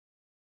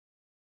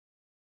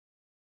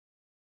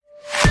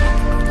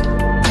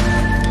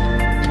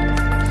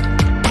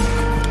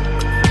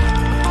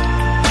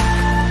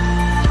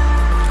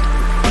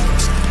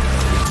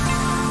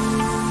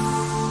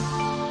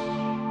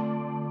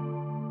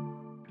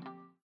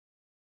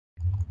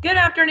Good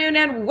afternoon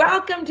and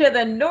welcome to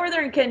the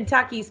Northern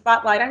Kentucky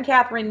Spotlight. I'm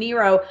Catherine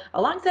Nero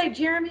alongside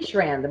Jeremy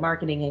Schran, the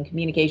Marketing and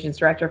Communications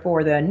Director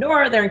for the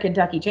Northern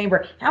Kentucky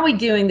Chamber. How are we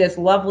doing this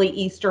lovely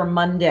Easter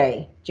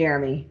Monday,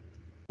 Jeremy?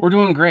 We're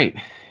doing great.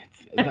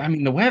 I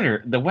mean, the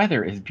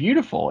weather is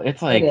beautiful.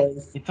 It's It like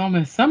is. it's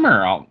almost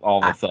summer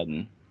all of a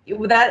sudden.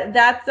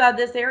 That's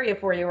this area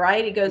for you,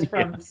 right? It goes Yeah.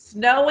 from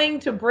snowing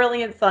to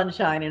brilliant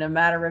sunshine in a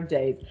matter of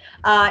days.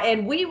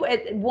 And we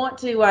want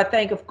to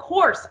thank, of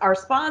course, our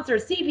sponsor,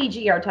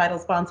 CPG, our title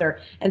sponsor,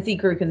 and C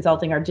Crew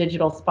Consulting, our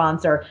digital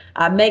sponsor,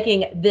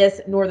 making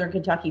this Northern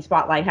Kentucky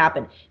Spotlight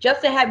happen.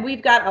 Just ahead,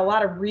 we've got a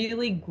lot of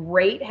really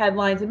great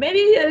headlines and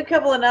maybe a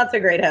couple of not so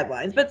great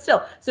headlines, but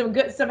still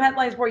some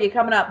headlines for you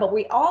coming up. But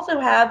we also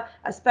have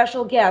a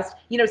special guest.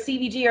 You know,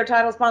 CVG, our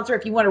title sponsor.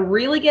 If you want to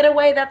really get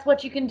away, that's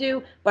what you can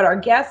do. But our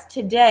guest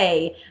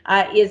today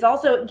is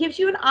also gives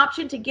you an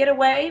option to get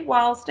away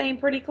while staying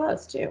pretty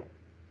close too.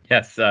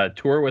 Yes,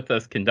 Tour With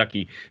Us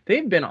Kentucky.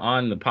 They've been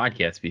on the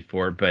podcast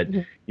before, but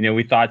Mhm.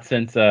 we thought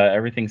since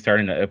everything's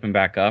starting to open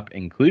back up,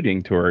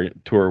 including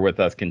Tour With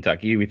Us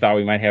Kentucky, we thought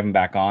we might have them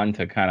back on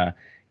to kind of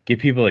get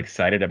people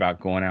excited about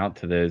going out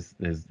to those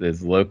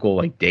local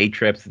like day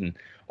trips and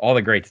all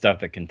the great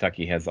stuff that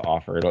Kentucky has to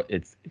offer.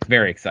 It's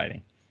very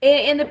exciting.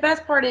 And the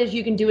best part is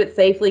you can do it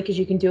safely because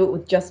you can do it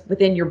with just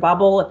within your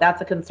bubble if that's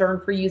a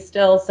concern for you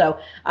still. So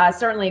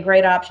certainly a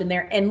great option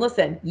there. And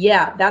listen,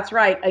 yeah, that's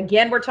right.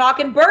 Again, we're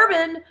talking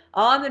bourbon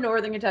on the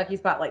Northern Kentucky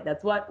Spotlight.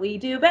 That's what we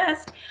do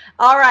best.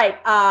 All right,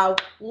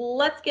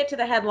 let's get to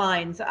the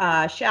headlines,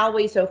 shall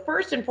we? So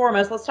first and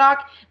foremost,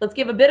 let's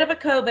give a bit of a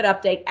COVID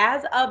update.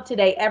 As of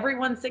today,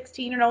 everyone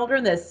 16 and older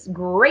in this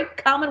great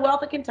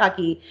Commonwealth of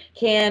Kentucky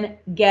can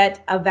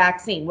get a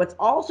vaccine. What's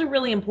also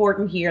really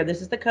important here,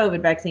 this is the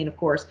COVID vaccine, of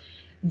course,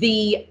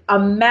 the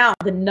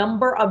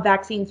number of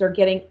vaccines they're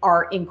getting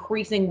are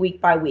increasing week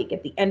by week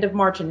at the end of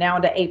March and now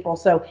into April.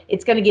 So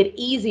it's going to get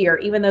easier,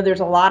 even though there's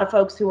a lot of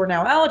folks who are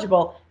now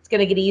eligible, it's going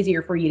to get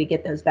easier for you to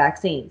get those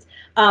vaccines.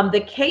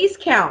 The case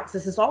counts,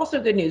 this is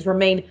also good news,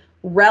 remain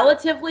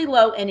relatively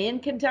low and in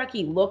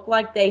Kentucky look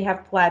like they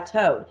have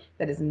plateaued.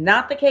 That is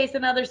not the case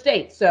in other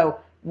states. So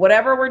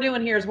whatever we're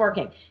doing here is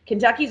working.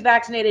 Kentucky's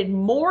vaccinated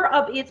more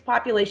of its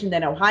population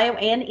than Ohio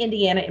and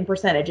Indiana in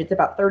percentage. It's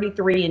about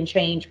 33 and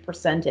change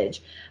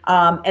percentage.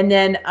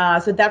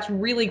 So that's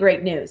really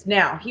great news.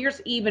 Now,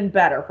 here's even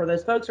better for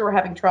those folks who are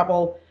having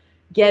trouble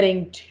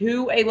getting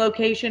to a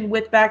location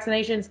with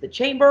vaccinations. The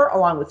Chamber,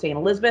 along with St.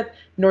 Elizabeth,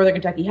 Northern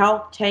Kentucky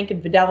Health, Tank,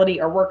 and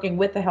Fidelity are working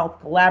with the Health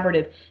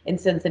Collaborative in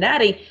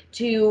Cincinnati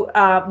to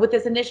with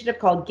this initiative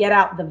called Get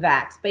Out the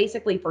Vax,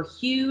 basically for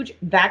huge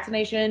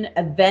vaccination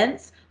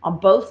events on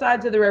both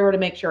sides of the river to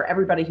make sure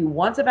everybody who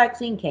wants a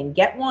vaccine can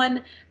get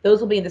one. Those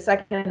will be in the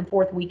second and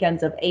fourth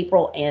weekends of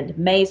April and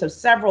May, so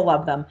several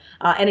of them.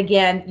 And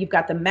again, you've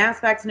got the mass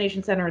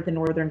vaccination center at the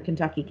Northern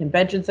Kentucky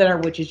Convention Center,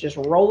 which is just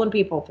rolling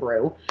people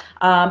through.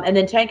 And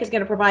then Tank is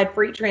going to provide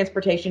free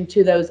transportation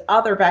to those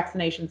other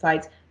vaccination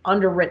sites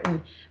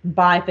underwritten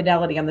by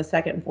Fidelity on the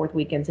second and fourth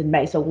weekends in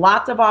May. So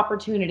lots of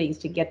opportunities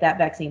to get that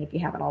vaccine if you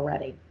haven't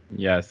already.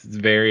 Yes, it's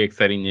very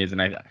exciting news,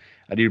 and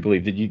I do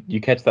believe. Did you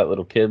catch that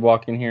little kid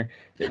walking here?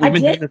 I We've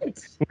been doing did.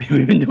 this.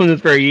 We've been doing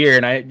this for a year,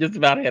 and I just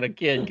about had a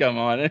kid come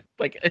on.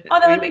 Like, Oh,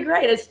 that would be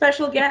great. A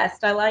special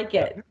guest. I like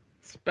it.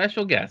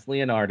 special guest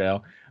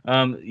Leonardo.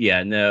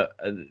 Yeah, no,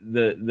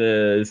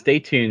 the stay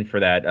tuned for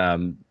that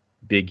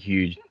big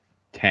huge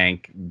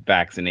tank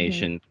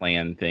vaccination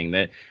plan thing.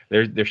 That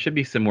there should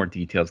be some more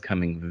details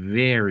coming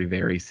very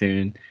very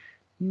soon.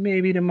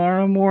 Maybe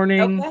tomorrow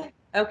morning.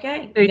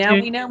 Okay. Stay Now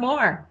tuned. we know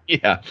more.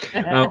 Yeah.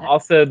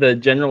 Also, the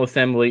General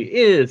Assembly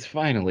is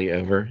finally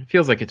over. It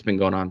feels like it's been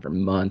going on for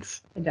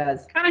months. It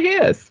does. Kind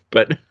of is,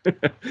 but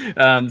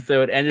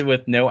so it ended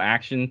with no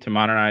action to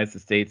modernize the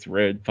state's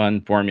road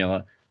fund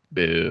formula.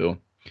 Boo.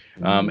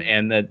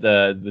 And that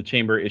the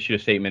chamber issued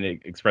a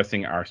statement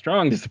expressing our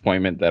strong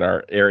disappointment that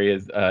our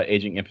area's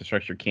aging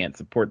infrastructure can't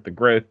support the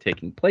growth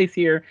taking place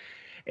here.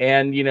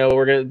 And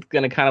we're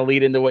going to kind of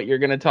lead into what you're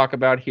going to talk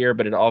about here,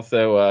 but it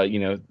also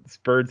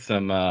spurred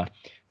some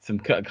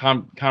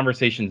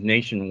conversations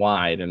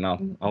nationwide, and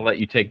I'll let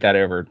you take that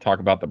over. Talk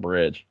about the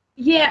bridge.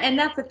 Yeah, and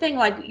that's the thing.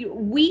 Like,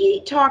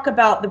 we talk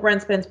about the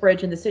Brent Spence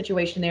Bridge and the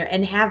situation there,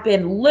 and have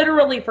been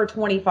literally for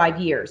 25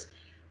 years.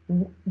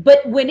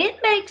 But when it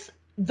makes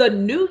the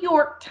New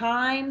York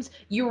Times,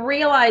 you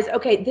realize,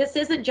 okay, this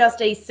isn't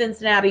just a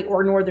Cincinnati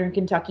or Northern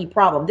Kentucky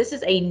problem. This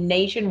is a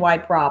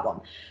nationwide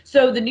problem.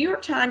 So the New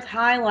York Times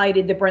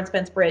highlighted the Brent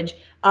Spence Bridge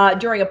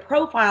during a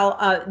profile.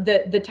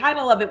 The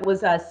title of it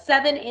was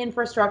 7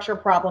 Infrastructure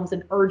Problems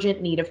in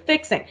Urgent Need of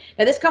Fixing.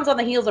 Now, this comes on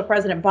the heels of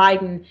President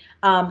Biden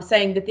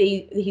saying that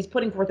he's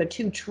putting forth a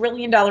 $2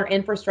 trillion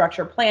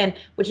infrastructure plan,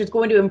 which is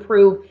going to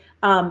improve,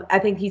 I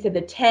think he said,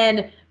 the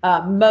 10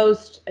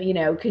 most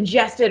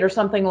congested or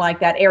something like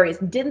that areas.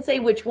 Didn't say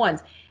which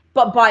ones.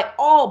 but by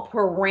all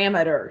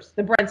parameters,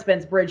 the Brent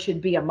Spence Bridge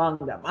should be among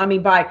them. I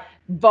mean, by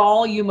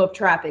volume of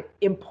traffic,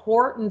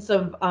 importance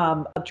of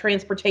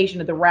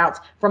transportation of the routes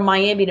from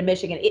Miami to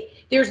Michigan.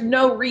 There's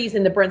no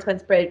reason the Brent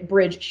Spence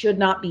Bridge should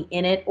not be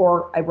in it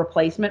or a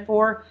replacement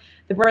for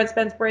the Brent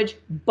Spence Bridge,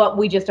 but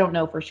we just don't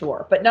know for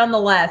sure. But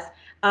nonetheless,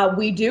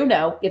 we do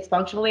know it's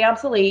functionally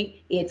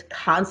obsolete. It's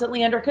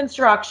constantly under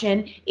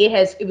construction.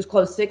 It was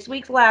closed 6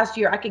 weeks last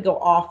year. I could go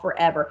off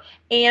forever.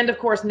 And of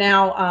course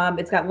now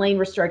it's got lane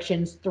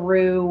restrictions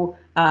through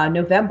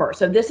November.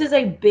 So this is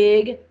a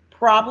big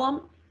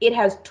problem. It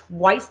has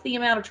twice the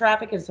amount of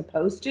traffic it's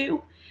supposed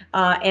to.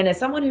 And as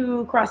someone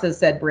who crosses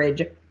said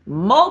bridge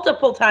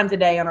multiple times a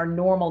day on our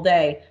normal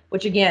day,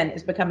 which again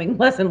is becoming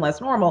less and less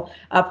normal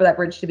for that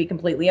bridge to be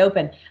completely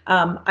open.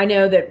 I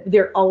know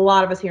that a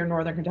lot of us here in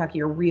Northern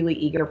Kentucky are really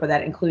eager for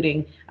that,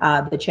 including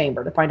the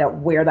chamber, to find out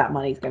where that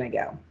money is going to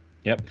go.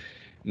 Yep.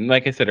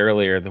 Like I said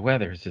earlier, the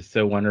weather is just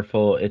so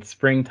wonderful. It's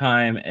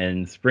springtime,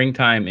 and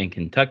springtime in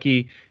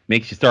Kentucky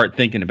makes you start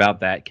thinking about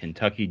that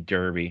Kentucky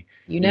Derby.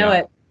 You know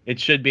it. It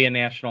should be a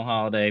national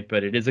holiday,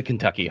 but it is a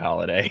Kentucky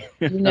holiday.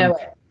 You know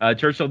it.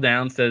 Churchill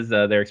Downs says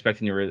they're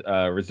expecting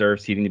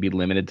reserve seating to be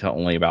limited to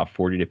only about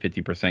 40 to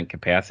 50%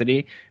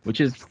 capacity, which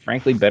is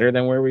frankly better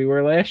than where we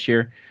were last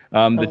year.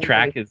 The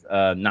track is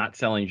not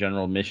selling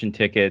general admission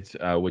tickets,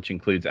 which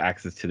includes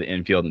access to the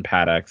infield and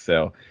paddocks.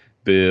 So,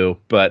 boo.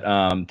 But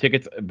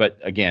tickets. But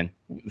again,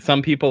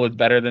 some people is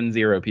better than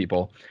zero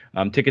people.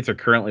 Tickets are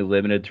currently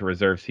limited to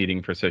reserve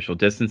seating for social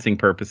distancing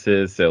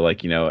purposes. So,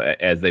 like,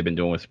 as they've been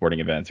doing with sporting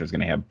events, there's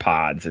going to have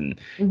pods and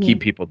keep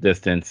people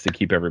distanced to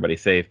keep everybody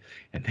safe.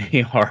 And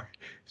they are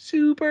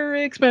super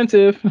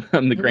expensive.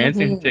 The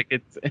grandstand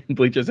tickets and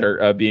bleachers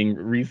are being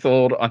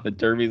resold on the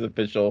Derby's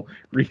official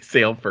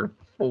resale for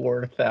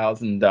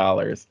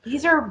 $4,000.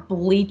 These are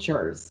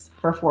bleachers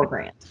for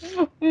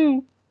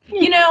 $4,000.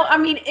 I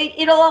mean,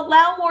 it'll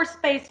allow more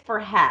space for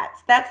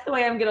hats. That's the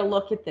way I'm going to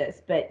look at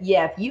this. But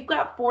yeah, if you've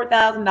got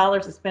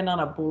 $4,000 to spend on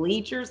a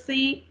bleacher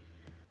seat,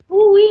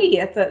 ooh-wee,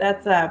 that's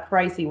a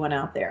pricey one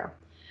out there.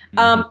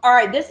 All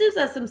right, this is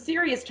some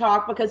serious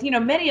talk because,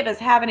 many of us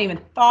haven't even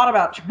thought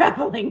about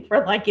traveling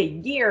for like a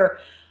year,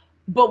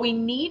 but we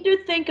need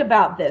to think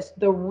about this.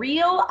 The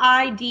Real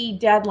ID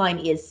deadline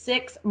is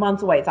 6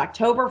 months away. It's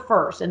October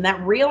 1st. And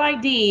that Real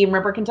ID,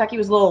 remember, Kentucky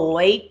was a little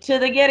late to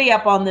the giddy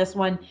up on this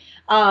one.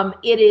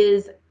 It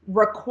is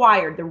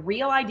required. The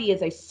Real ID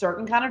is a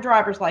certain kind of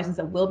driver's license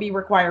that will be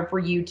required for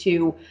you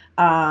to,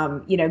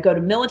 go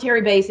to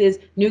military bases,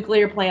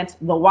 nuclear plants,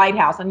 the White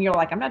House. And you're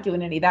like, I'm not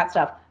doing any of that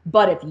stuff.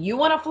 But if you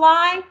want to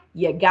fly,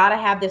 you got to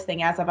have this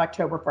thing as of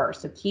October 1st.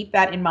 So keep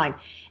that in mind.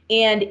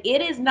 And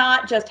it is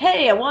not just,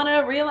 hey, I want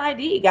a Real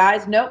ID,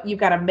 guys. Nope, you've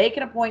got to make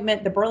an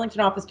appointment. The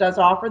Burlington office does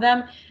offer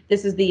them.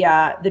 This is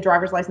the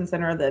driver's license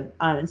center,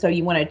 and so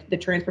you want the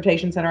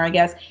transportation center, I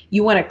guess.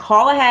 You want to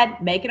call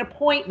ahead, make an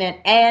appointment,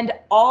 and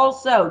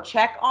also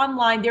check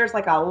online. There's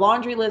like a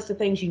laundry list of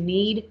things you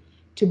need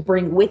to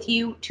bring with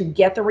you to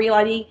get the Real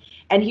ID.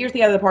 And here's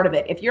the other part of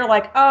it. If you're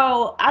like,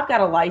 oh, I've got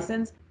a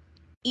license,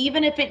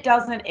 even if it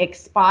doesn't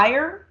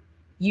expire,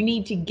 you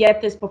need to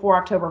get this before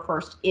October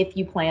 1st if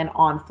you plan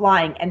on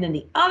flying. And then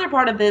the other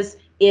part of this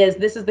is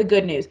the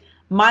good news.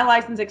 My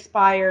license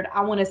expired,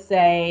 I want to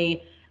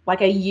say like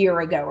a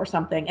year ago or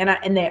something.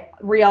 And the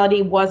Real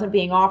ID wasn't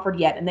being offered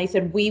yet. And they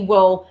said, we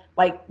will,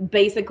 like,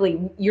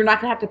 basically, you're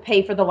not going to have to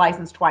pay for the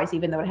license twice,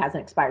 even though it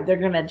hasn't expired. They're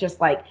going to just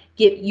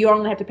you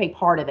only have to pay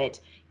part of it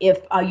if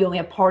you only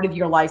have part of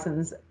your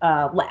license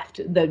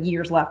left, the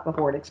years left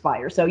before it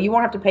expires. So you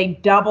won't have to pay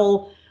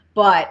double.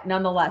 But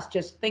nonetheless,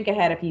 just think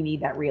ahead if you need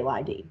that Real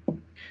ID.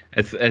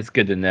 It's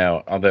good to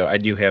know. Although I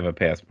do have a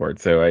passport,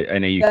 so I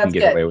know you can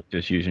get away with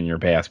just using your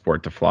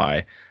passport to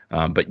fly.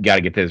 But you got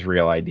to get those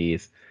Real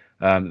IDs.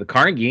 The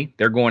Carnegie,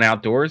 they're going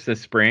outdoors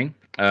this spring.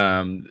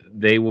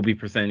 They will be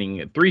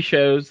presenting 3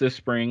 shows this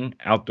spring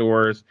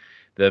outdoors.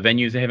 The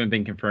venues haven't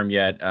been confirmed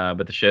yet,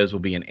 but the shows will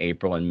be in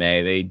April and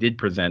May. They did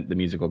present the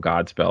musical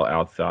Godspell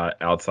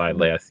outside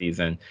last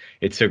season.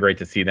 It's so great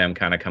to see them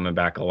kind of coming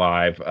back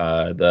alive.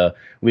 The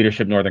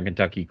Leadership Northern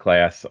Kentucky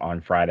class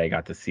on Friday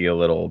got to see a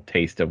little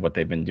taste of what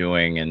they've been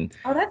doing, and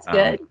that's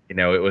good.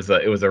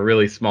 It was a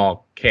really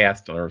small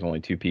cast. There was only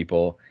 2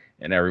 people,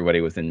 and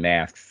everybody was in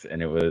masks,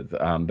 and it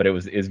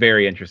was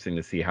very interesting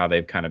to see how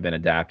they've kind of been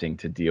adapting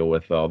to deal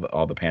with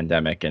all the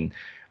pandemic. And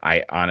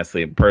I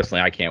honestly,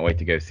 personally, I can't wait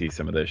to go see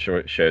some of those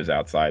shows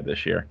outside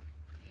this year.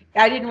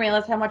 I didn't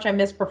realize how much I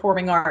missed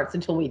performing arts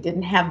until we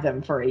didn't have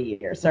them for a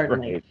year,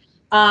 certainly.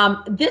 Right.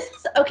 This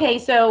is, okay,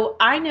 so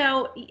I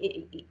know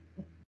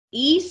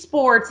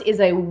esports is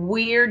a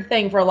weird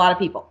thing for a lot of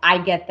people. I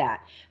get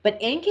that. But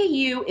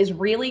NKU is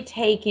really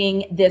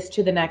taking this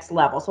to the next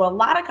level. So a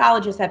lot of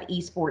colleges have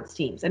esports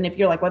teams. And if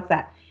you're like, what's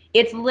that?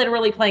 It's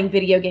literally playing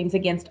video games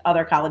against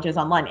other colleges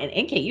online. And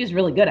NKU is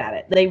really good at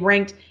it. They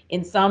ranked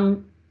in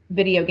some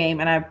video game,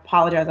 and I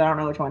apologize, I don't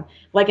know which one,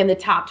 like in the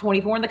top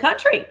 24 in the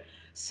country.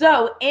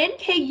 So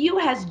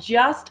NKU has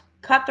just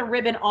cut the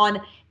ribbon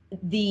on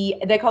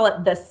they call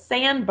it the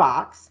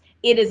Sandbox,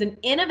 It is an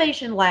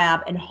innovation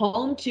lab and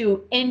home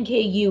to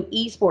NKU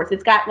esports.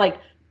 It's got like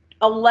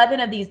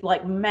 11 of these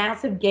like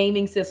massive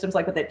gaming systems,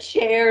 like with the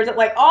chairs,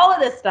 like all of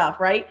this stuff,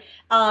 right?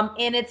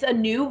 And it's a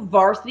new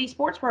varsity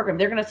sports program.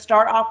 They're going to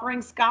start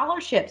offering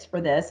scholarships for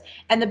this.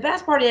 And the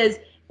best part is,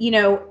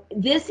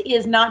 this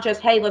is not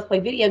just, hey, let's play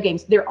video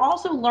games. They're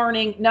also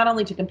learning not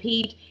only to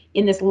compete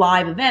in this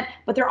live event,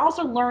 but they're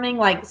also learning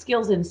like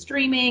skills in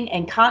streaming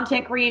and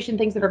content creation,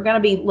 things that are going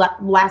to be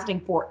lasting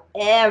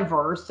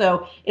forever.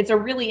 So it's a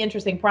really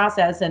interesting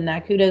process, and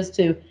kudos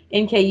to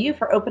NKU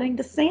for opening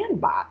the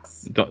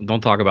sandbox.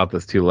 Don't talk about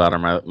this too loud, or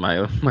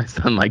my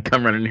son might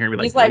come running here and be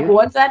like, he's like,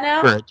 what's that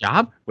now? For a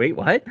job? Wait,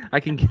 what? I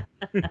can get.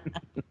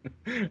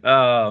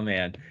 Oh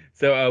man.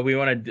 So we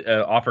want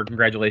to offer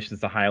congratulations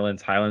to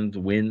Highlands. Highlands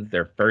wins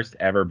their first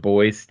ever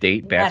boys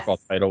state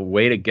basketball title.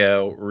 Way to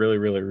go. Really,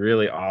 really,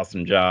 really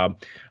awesome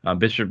job.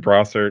 Bishop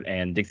Brossart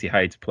and Dixie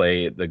Heights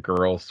play the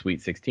girls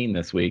Sweet 16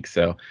 this week.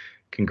 So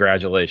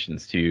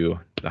congratulations to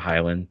the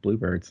Highland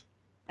Bluebirds.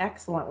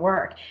 Excellent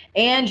work.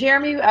 And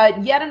Jeremy,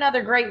 yet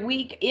another great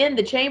week in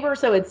the chamber.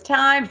 So it's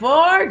time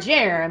for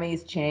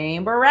Jeremy's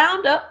Chamber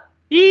Roundup.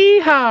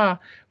 Yeehaw!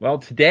 Well,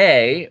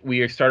 today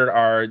we started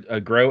our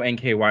Grow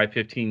NKY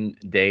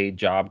 15-day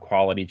job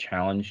quality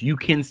challenge. You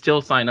can still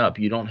sign up.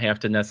 You don't have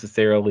to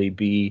necessarily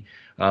be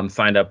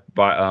signed up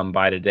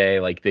by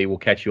today. Like, they will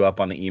catch you up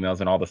on the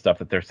emails and all the stuff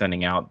that they're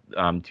sending out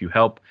to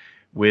help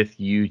with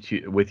you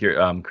with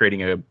your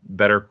creating a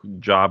better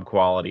job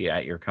quality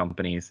at your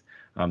companies.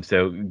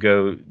 So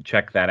go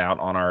check that out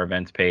on our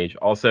events page.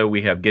 Also,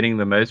 we have Getting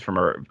the Most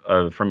from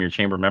your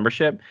chamber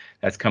membership.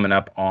 That's coming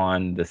up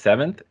on the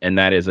 7th, and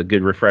that is a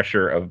good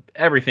refresher of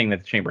everything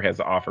that the chamber has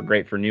to offer.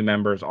 Great for new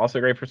members, also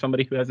great for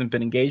somebody who hasn't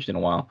been engaged in a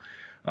while.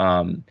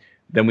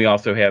 Then we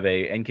also have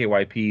a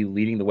NKYP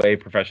Leading the Way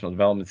professional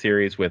development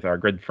series with our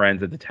good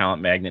friends at the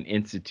Talent Magnet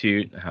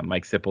Institute.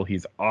 Mike Sipple,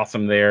 he's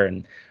awesome there,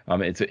 and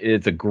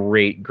it's a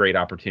great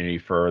opportunity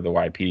for the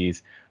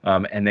YPs.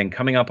 And then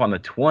coming up on the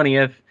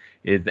 20th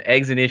is the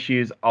Eggs and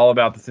Issues, all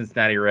about the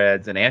Cincinnati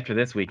Reds. And after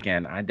this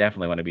weekend, I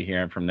definitely want to be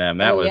hearing from them.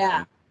 That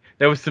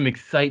was some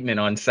excitement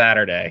on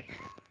Saturday.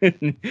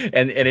 and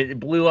it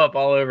blew up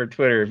all over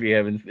Twitter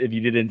if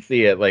you didn't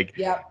see it. Like,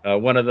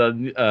 one of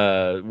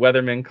the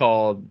weathermen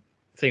called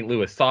St.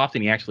 Louis soft,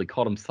 and he actually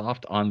called him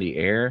soft on the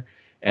air.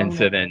 And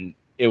then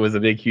it was a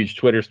big, huge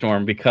Twitter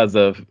storm because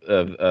of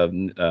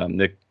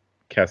Nick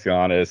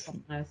Castellanos'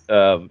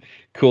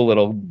 cool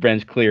little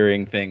bench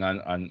clearing thing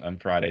on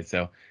Friday.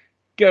 So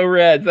go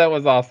Reds! That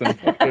was awesome.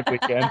 Good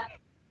weekend.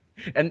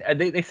 And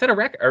they set a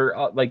record,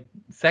 or like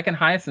second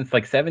highest since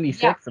like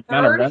 76.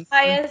 Third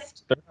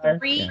highest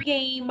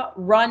three-game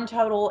run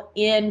total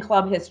in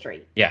club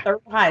history. Yeah. Third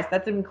highest.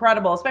 That's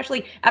incredible,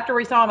 especially after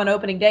we saw them on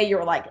opening day. You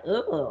were like,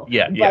 ooh.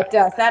 Yeah. But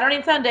Saturday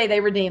and Sunday, they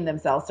redeemed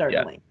themselves,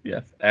 certainly.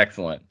 Yes.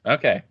 Excellent.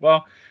 Okay.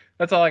 Well,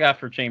 that's all I got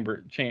for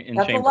chamber.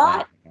 That's a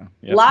lot.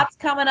 Yep. Lots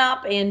coming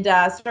up, and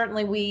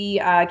certainly we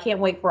can't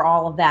wait for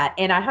all of that.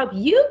 And I hope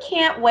you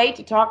can't wait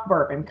to talk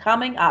bourbon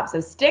coming up.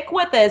 So stick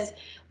with us.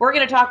 We're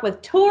going to talk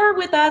with Tour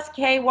With Us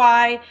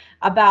KY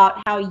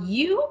about how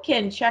you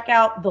can check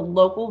out the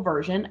local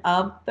version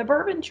of the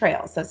Bourbon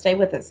Trail. So stay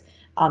with us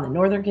on the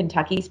Northern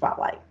Kentucky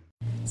Spotlight.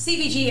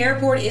 CVG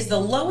Airport is the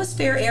lowest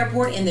fare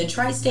airport in the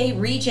tri-state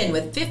region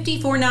with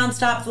 54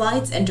 nonstop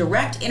flights and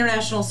direct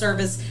international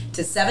service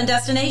to 7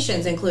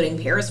 destinations, including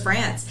Paris,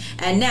 France,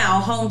 and now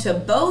home to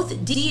both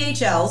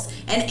DHL's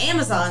and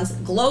Amazon's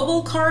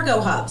global cargo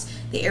hubs.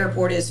 The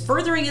airport is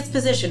furthering its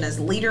position as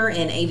leader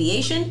in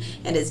aviation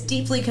and is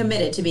deeply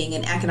committed to being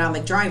an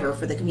economic driver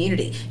for the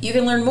community. You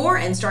can learn more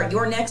and start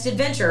your next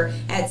adventure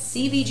at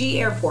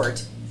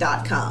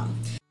cvgairport.com.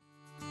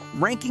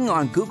 Ranking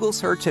on Google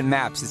Search and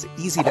Maps is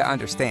easy to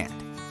understand,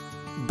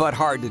 but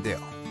hard to do.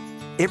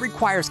 It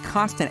requires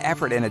constant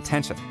effort and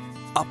attention.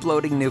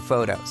 Uploading new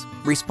photos,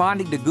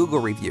 responding to Google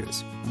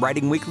reviews,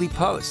 writing weekly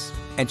posts,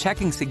 and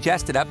checking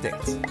suggested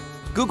updates.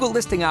 Google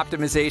Listing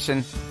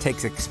Optimization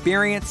takes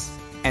experience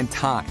and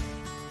time,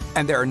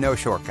 and there are no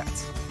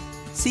shortcuts.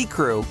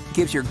 C-Crew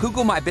gives your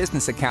Google My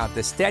Business account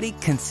the steady,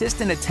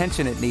 consistent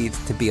attention it needs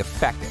to be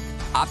effective,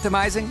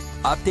 optimizing,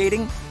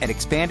 updating, and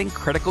expanding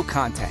critical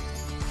content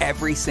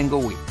every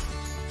single week.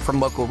 From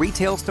local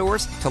retail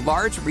stores to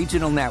large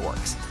regional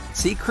networks,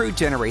 C-Crew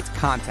generates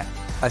content,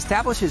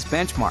 establishes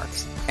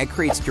benchmarks, and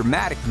creates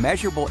dramatic,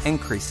 measurable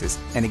increases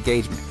in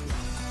engagement.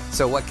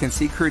 So what can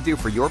C-Crew do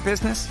for your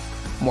business?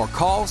 More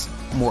calls,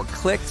 more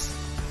clicks,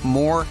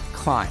 more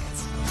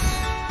clients.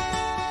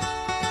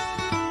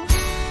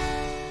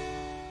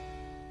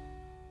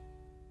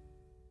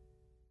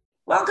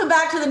 Welcome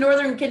back to the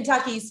Northern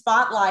Kentucky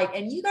Spotlight.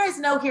 And you guys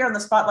know here on the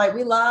Spotlight,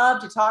 we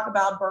love to talk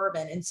about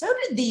bourbon. And so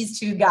did these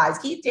two guys,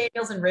 Keith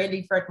Daniels and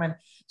Randy Frickman,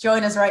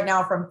 join us right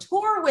now from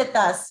Tour With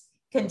Us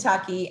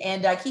Kentucky.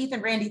 And Keith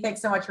and Randy,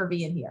 thanks so much for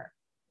being here.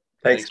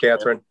 Thanks,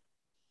 Catherine.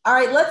 All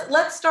right,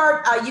 let's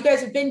start. You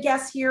guys have been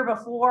guests here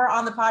before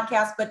on the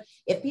podcast, but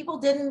if people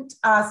didn't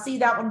see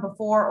that one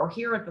before or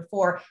hear it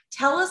before,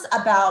 tell us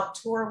about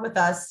Tour With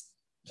Us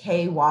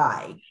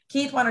KY.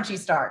 Keith, why don't you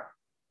start?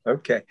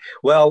 Okay.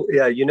 Well,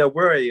 yeah,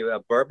 we're a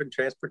bourbon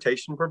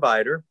transportation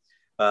provider.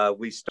 I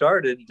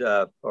started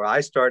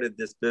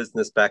this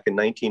business back in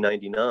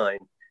 1999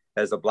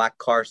 as a black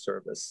car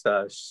service,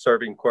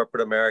 serving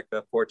corporate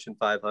America, Fortune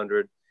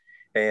 500.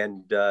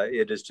 And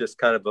it has just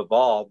kind of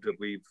evolved.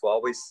 We've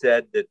always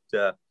said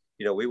that,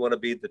 we want to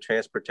be the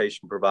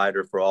transportation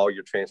provider for all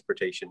your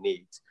transportation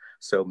needs.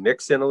 So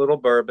mix in a little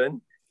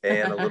bourbon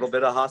and a little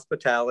bit of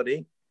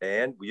hospitality,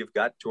 and we've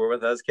got Tour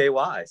with Us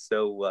KY.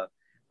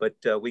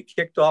 But we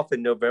kicked off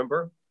in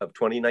November of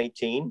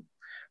 2019,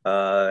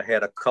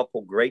 had a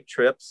couple great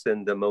trips,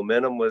 and the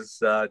momentum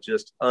was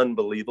just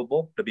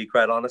unbelievable, to be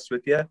quite honest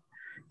with you.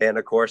 And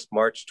of course,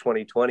 March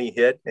 2020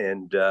 hit,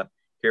 and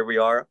here we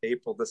are,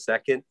 April the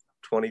 2nd,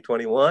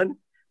 2021.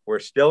 We're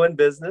still in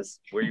business.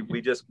 We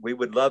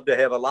would love to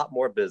have a lot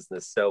more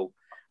business. So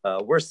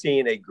we're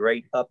seeing a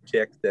great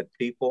uptick that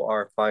people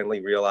are finally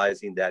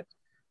realizing that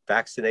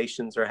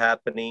vaccinations are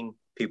happening.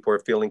 People are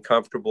feeling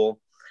comfortable.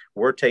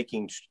 We're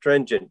taking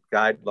stringent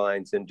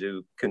guidelines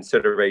into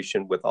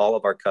consideration with all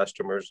of our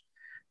customers,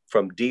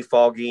 from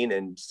defogging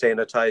and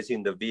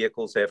sanitizing the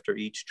vehicles after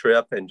each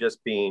trip, and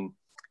just being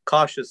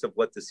cautious of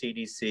what the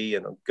CDC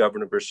and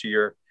Governor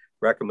Beshear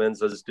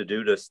recommends us to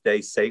do to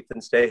stay safe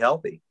and stay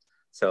healthy.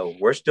 So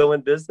we're still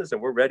in business and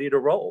we're ready to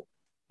roll.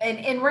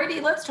 And Randy,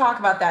 let's talk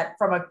about that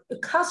from a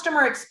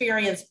customer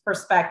experience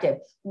perspective.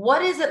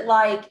 What is it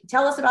like?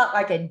 Tell us about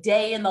like a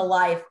day in the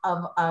life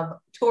of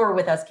Tour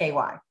with Us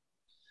KY.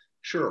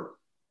 Sure.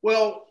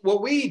 Well,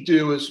 what we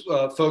do is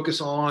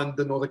focus on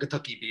the Northern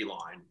Kentucky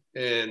Beeline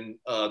and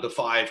the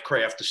 5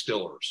 craft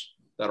distillers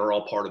that are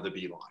all part of the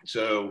Beeline.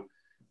 So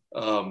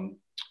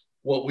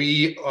what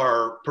we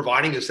are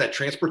providing is that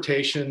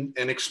transportation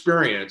and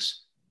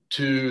experience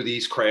to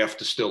these craft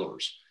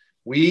distillers.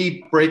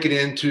 We break it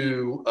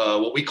into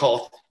what we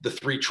call the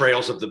 3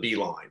 trails of the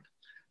Beeline.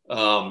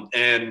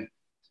 And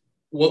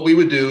what we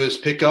would do is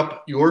pick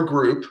up your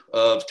group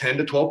of 10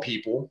 to 12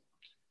 people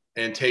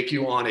and take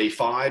you on a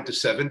 5 to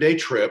 7 day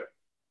trip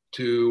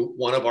to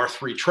one of our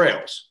 3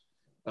 trails.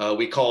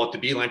 We call it the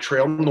Beeline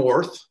Trail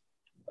North,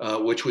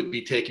 which would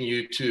be taking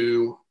you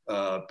to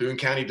Boone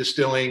County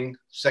Distilling,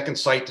 Second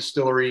Sight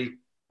Distillery,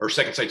 or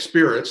Second Sight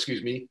Spirits,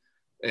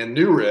 and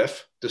New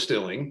Riff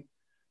Distilling.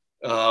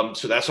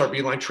 So that's our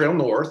Beeline Trail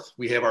North.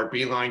 We have our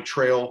Beeline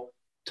Trail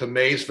to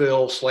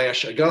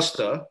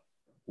Maysville/Augusta,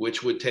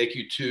 which would take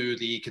you to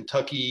the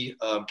Kentucky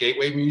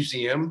Gateway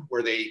Museum,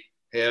 where they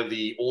have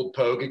the Old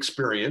Pogue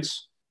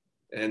experience,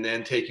 and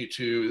then take you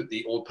to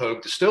the Old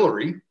Pogue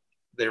Distillery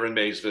there in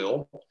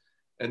Maysville,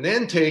 and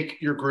then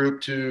take your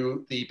group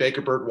to the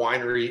Baker Bird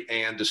Winery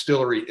and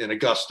Distillery in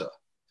Augusta.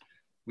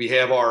 We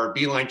have our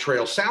Beeline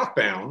Trail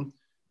southbound,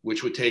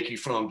 which would take you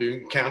from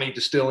Boone County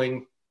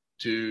Distilling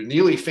to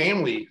Neely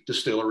Family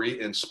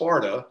Distillery in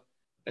Sparta,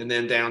 and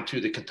then down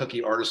to the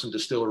Kentucky Artisan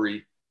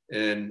Distillery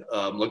in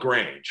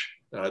LaGrange.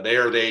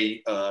 They're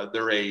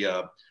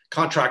a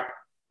contract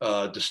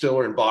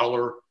distiller and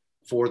bottler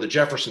for the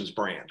Jefferson's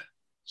brand.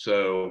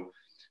 So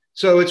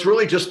it's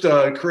really just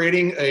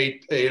creating an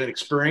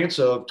experience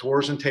of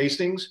tours and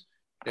tastings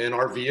in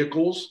our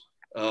vehicles.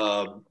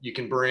 You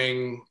can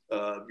bring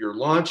your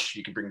lunch,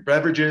 you can bring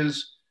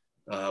beverages.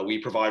 We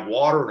provide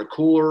water and a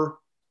cooler,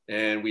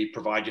 and we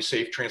provide you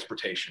safe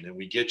transportation, and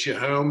we get you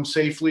home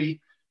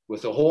safely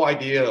with the whole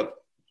idea of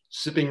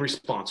sipping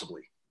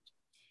responsibly.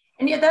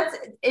 And yeah, that's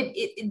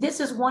it.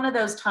 This is one of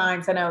those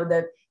times. I know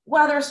the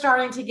weather's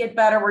starting to get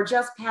better. We're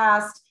just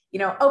past,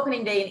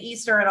 opening day and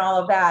Easter and all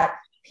of that.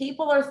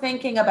 People are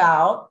thinking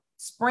about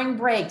spring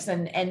breaks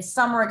and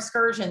summer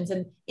excursions.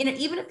 And,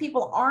 even if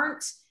people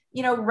aren't,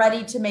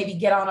 ready to maybe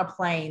get on a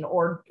plane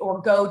or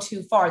go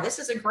too far, this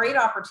is a great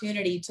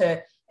opportunity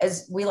to,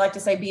 as we like to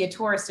say, be a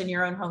tourist in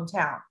your own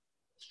hometown.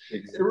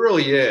 It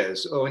really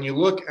is. When you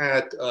look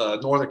at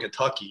Northern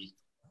Kentucky,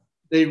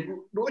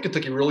 Northern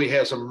Kentucky really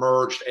has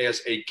emerged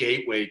as a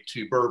gateway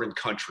to bourbon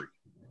country.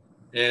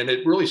 And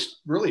it really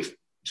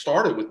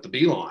started with the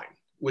Beeline,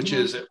 which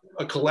is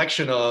a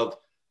collection of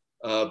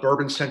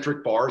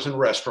bourbon-centric bars and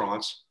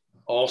restaurants,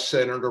 all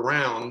centered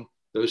around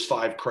those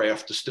 5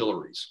 craft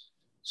distilleries.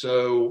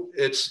 So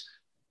it's,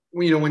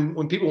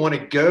 when people want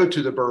to go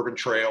to the Bourbon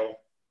Trail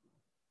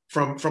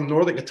from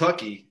Northern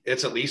Kentucky,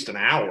 it's at least an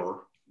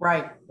hour.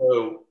 Right.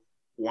 So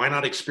why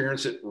not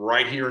experience it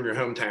right here in your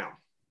hometown?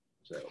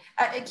 So,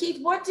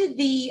 Keith, what did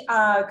the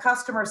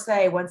customers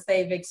say once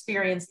they've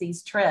experienced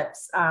these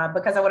trips?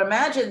 Because I would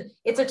imagine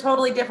it's a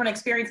totally different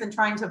experience than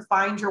trying to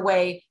find your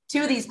way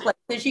to these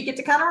places. You get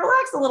to kind of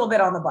relax a little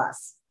bit on the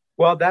bus.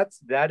 Well,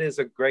 that is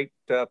a great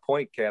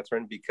point,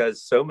 Catherine,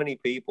 because so many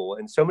people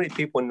in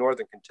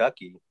Northern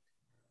Kentucky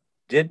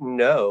didn't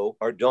know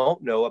or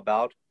don't know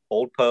about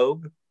Old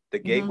Pogue, the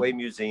Gateway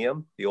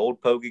Museum, the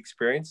Old Pogue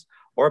experience,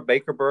 or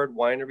Baker Bird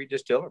Winery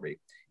Distillery.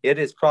 It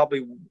is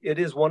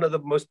one of the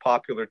most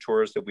popular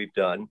tours that we've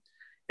done.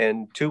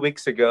 And 2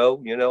 weeks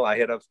ago, I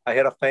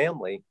had a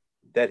family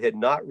that had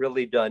not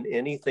really done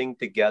anything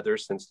together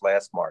since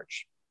last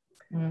March,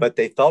 but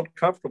they felt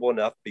comfortable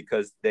enough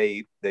because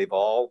they've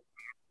all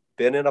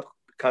been in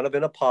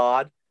a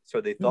pod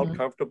so they felt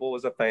comfortable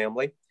as a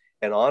family.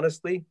 And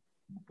honestly,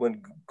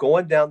 when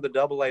going down the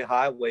AA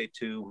highway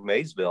to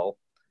Maysville,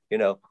 you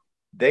know,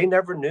 they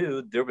never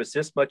knew there was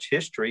this much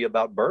history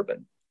about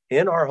bourbon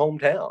in our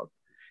hometown.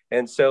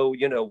 And so,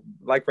 you know,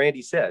 like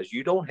Randy says,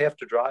 you don't have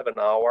to drive an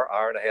hour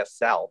and a half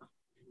south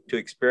to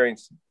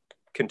experience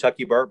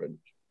Kentucky bourbon.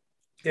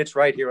 It's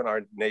right here in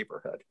our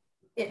neighborhood.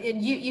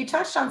 You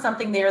touched on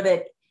something there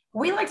that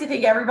we like to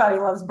think everybody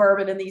loves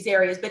bourbon in these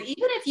areas, but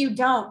even if you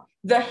don't,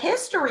 the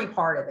history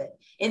part of it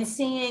and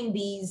seeing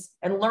these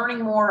and learning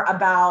more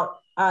about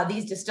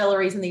these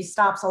distilleries and these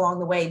stops along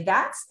the way,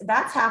 that's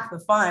half the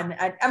fun.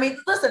 I mean,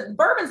 listen,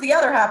 bourbon's the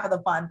other half of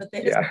the fun, but the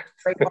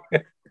history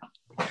part.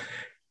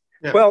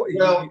 Yeah. Well,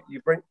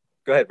 you bring.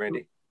 Go ahead,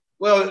 Randy.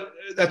 Well,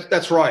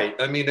 that's right.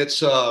 I mean, it's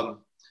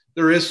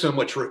there is so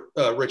much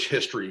rich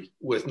history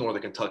with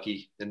Northern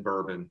Kentucky and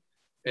bourbon,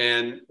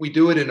 and we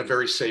do it in a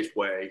very safe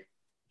way.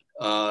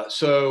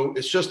 So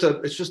it's just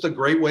a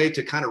great way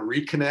to kind of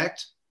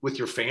reconnect with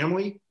your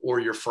family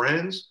or your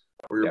friends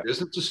or your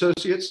business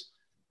associates.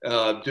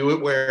 Do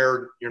it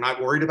where you're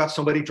not worried about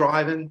somebody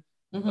driving.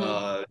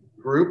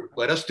 Group,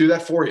 let us do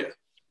that for you.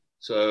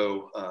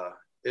 So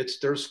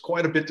there's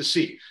quite a bit to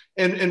see,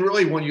 and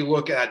really when you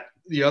look at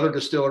the other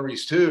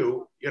distilleries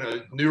too, you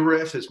know, New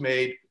Riff has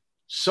made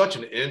such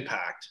an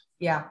impact.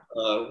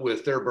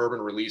 With their bourbon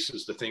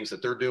releases, the things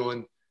that they're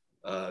doing.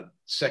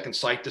 Second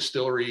Sight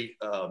Distillery,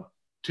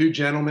 two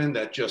gentlemen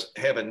that just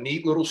have a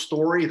neat little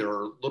story.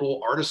 They're a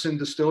little artisan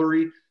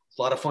distillery. It's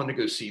a lot of fun to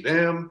go see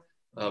them.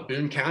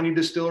 Boone County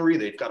Distillery,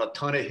 they've got a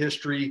ton of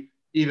history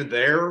even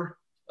there.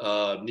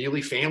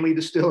 Neely Family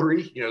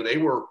Distillery, you know, they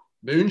were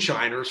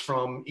moonshiners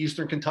from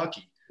Eastern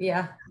Kentucky.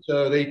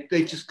 So they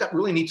just got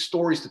really neat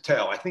stories to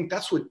tell. I think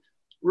that's what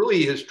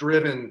really has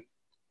driven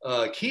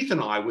Keith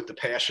and I with the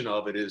passion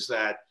of it, is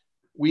that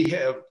we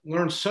have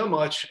learned so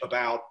much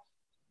about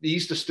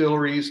these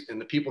distilleries and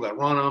the people that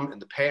run them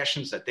and the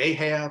passions that they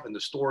have and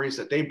the stories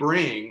that they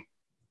bring.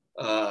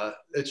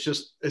 It's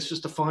just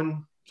a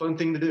fun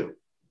thing to do.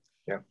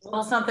 A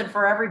little something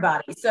for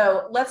everybody.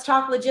 So let's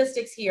talk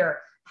logistics here.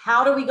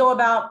 How do we go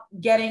about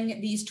getting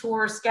these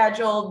tours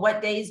scheduled?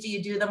 What days do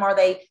you do them? Are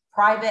they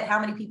private? How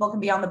many people can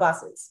be on the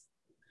buses?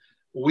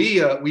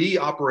 We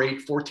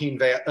operate 14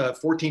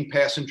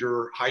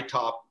 passenger high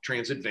top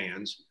transit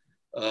vans.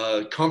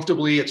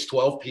 Comfortably, it's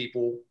 12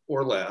 people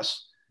or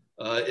less.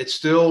 It's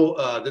still,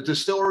 the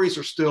distilleries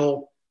are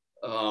still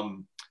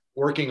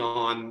working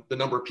on the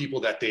number of people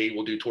that they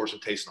will do tours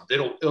and tasting on.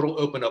 It'll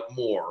open up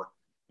more.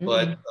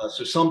 But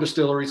so some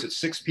distilleries, it's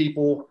 6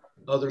 people,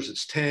 others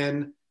it's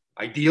 10.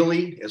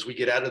 Ideally, as we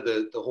get out of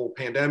the whole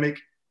pandemic,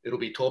 it'll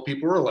be 12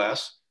 people or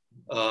less.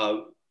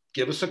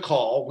 Give us a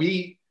call.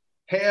 We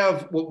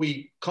have what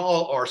we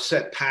call our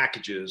set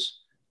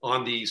packages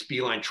on these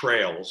Beeline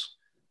trails.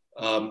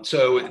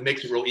 So it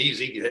makes it real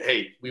easy.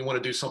 Hey, we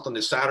want to do something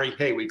this Saturday.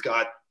 Hey, we've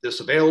got this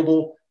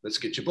available. Let's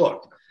get you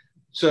booked.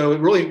 So we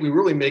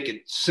really make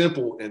it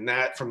simple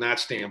from that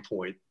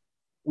standpoint.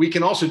 We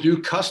can also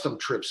do custom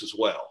trips as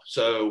well.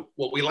 So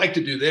what we like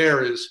to do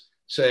there is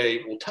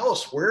say, well, tell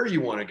us where you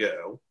want to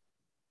go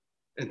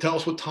and tell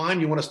us what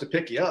time you want us to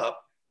pick you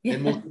up,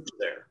 and we'll get you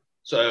there.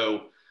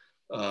 So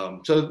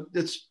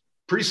it's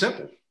pretty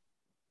simple.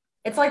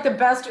 It's like the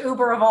best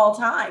Uber of all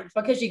time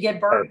because you get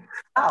burned.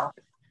 Oh,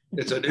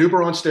 it's an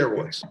Uber on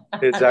steroids.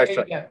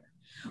 Exactly.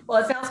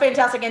 Well, it sounds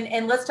fantastic.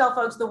 And let's tell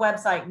folks the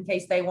website in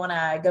case they want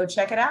to go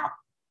check it out.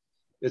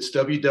 It's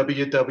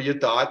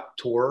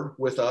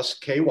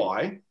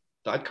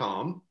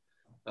www.tourwithusky.com.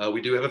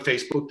 We do have a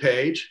Facebook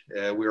page.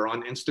 We're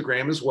on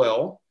Instagram as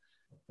well.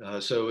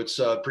 So it's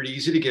pretty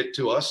easy to get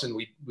to us.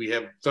 And we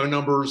have phone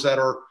numbers that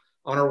are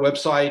on our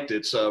website.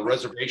 It's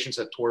reservations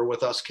at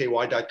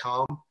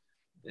tourwithusky.com.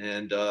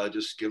 And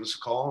just give us a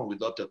call and we'd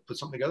love to put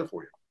something together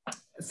for you.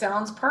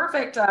 Sounds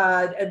perfect.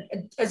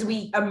 As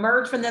we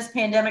emerge from this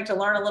pandemic to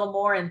learn a little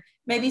more and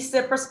maybe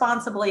sip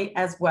responsibly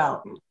as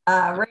well.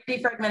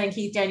 Randy Frickman and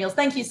Keith Daniels,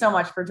 thank you so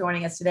much for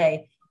joining us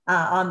today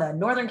on the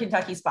Northern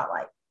Kentucky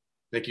Spotlight.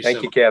 Thank you.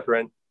 Thank you,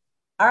 Catherine.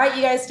 All right,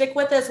 you guys stick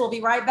with us. We'll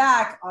be right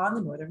back on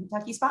the Northern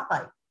Kentucky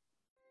Spotlight.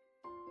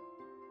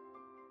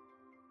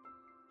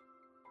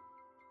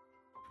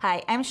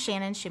 Hi, I'm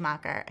Shannon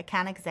Schumacher,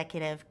 Account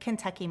Executive,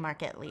 Kentucky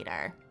Market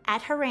Leader.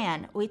 At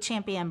Horan, we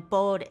champion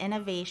bold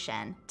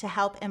innovation to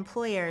help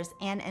employers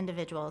and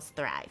individuals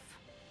thrive.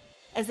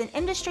 As an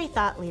industry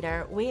thought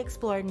leader, we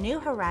explore new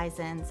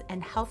horizons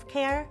in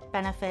healthcare,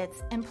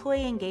 benefits,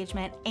 employee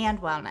engagement,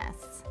 and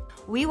wellness.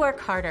 We work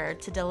harder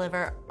to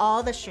deliver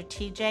all the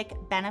strategic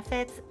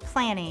benefits,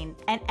 planning,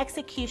 and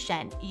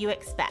execution you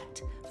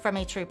expect from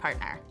a true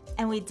partner.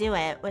 And we do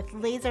it with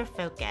laser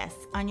focus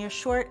on your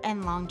short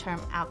and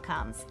long-term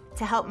outcomes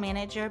to help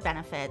manage your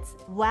benefits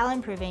while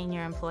improving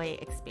your employee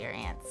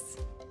experience.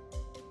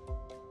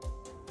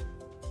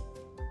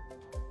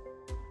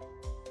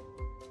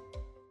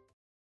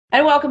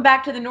 And welcome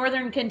back to the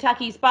Northern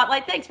Kentucky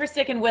Spotlight. Thanks for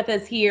sticking with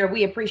us here.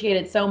 We appreciate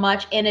it so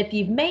much. And if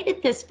you've made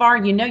it this far,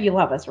 you know you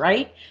love us,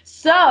 right?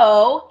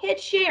 So hit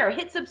share,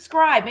 hit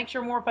subscribe, make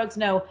sure more folks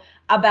know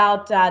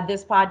about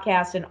this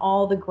podcast and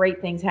all the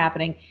great things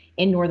happening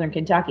in Northern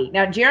Kentucky.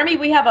 Now, Jeremy,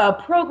 we have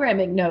a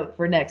programming note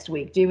for next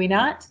week, do we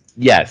not?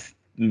 Yes.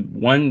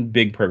 One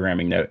big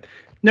programming note.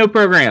 No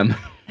program.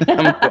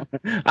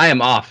 I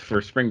am off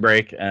for spring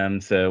break,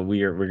 so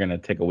we're going to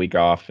take a week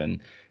off, and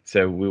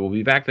so we will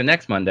be back the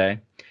next Monday.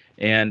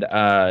 And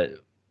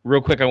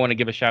real quick, I want to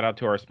give a shout out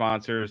to our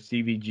sponsors,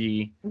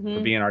 CVG for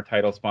being our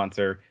title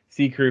sponsor,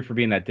 C Crew for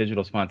being that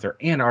digital sponsor,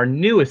 and our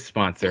newest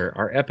sponsor,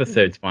 our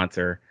episode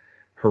sponsor,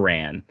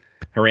 Haran.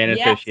 Haran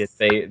Associates.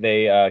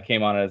 They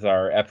came on as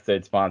our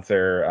episode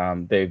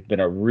sponsor. They've been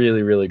a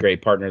really, really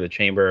great partner of the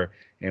Chamber,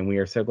 and we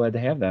are so glad to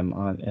have them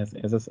on as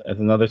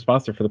another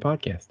sponsor for the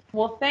podcast.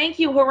 Well, thank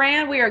you,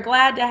 Haran. We are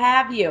glad to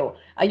have you.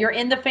 You're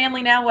in the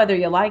family now, whether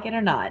you like it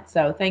or not.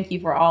 So thank you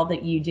for all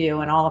that you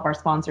do and all of our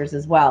sponsors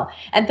as well.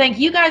 And thank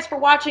you guys for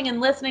watching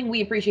and listening.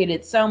 We appreciate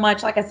it so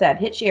much. Like I said,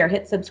 hit share,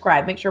 hit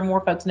subscribe. Make sure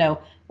more folks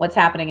know what's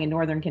happening in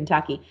Northern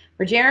Kentucky.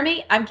 For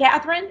Jeremy, I'm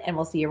Catherine, and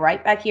we'll see you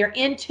right back here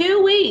in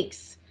 2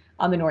 weeks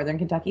on the Northern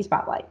Kentucky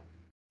Spotlight.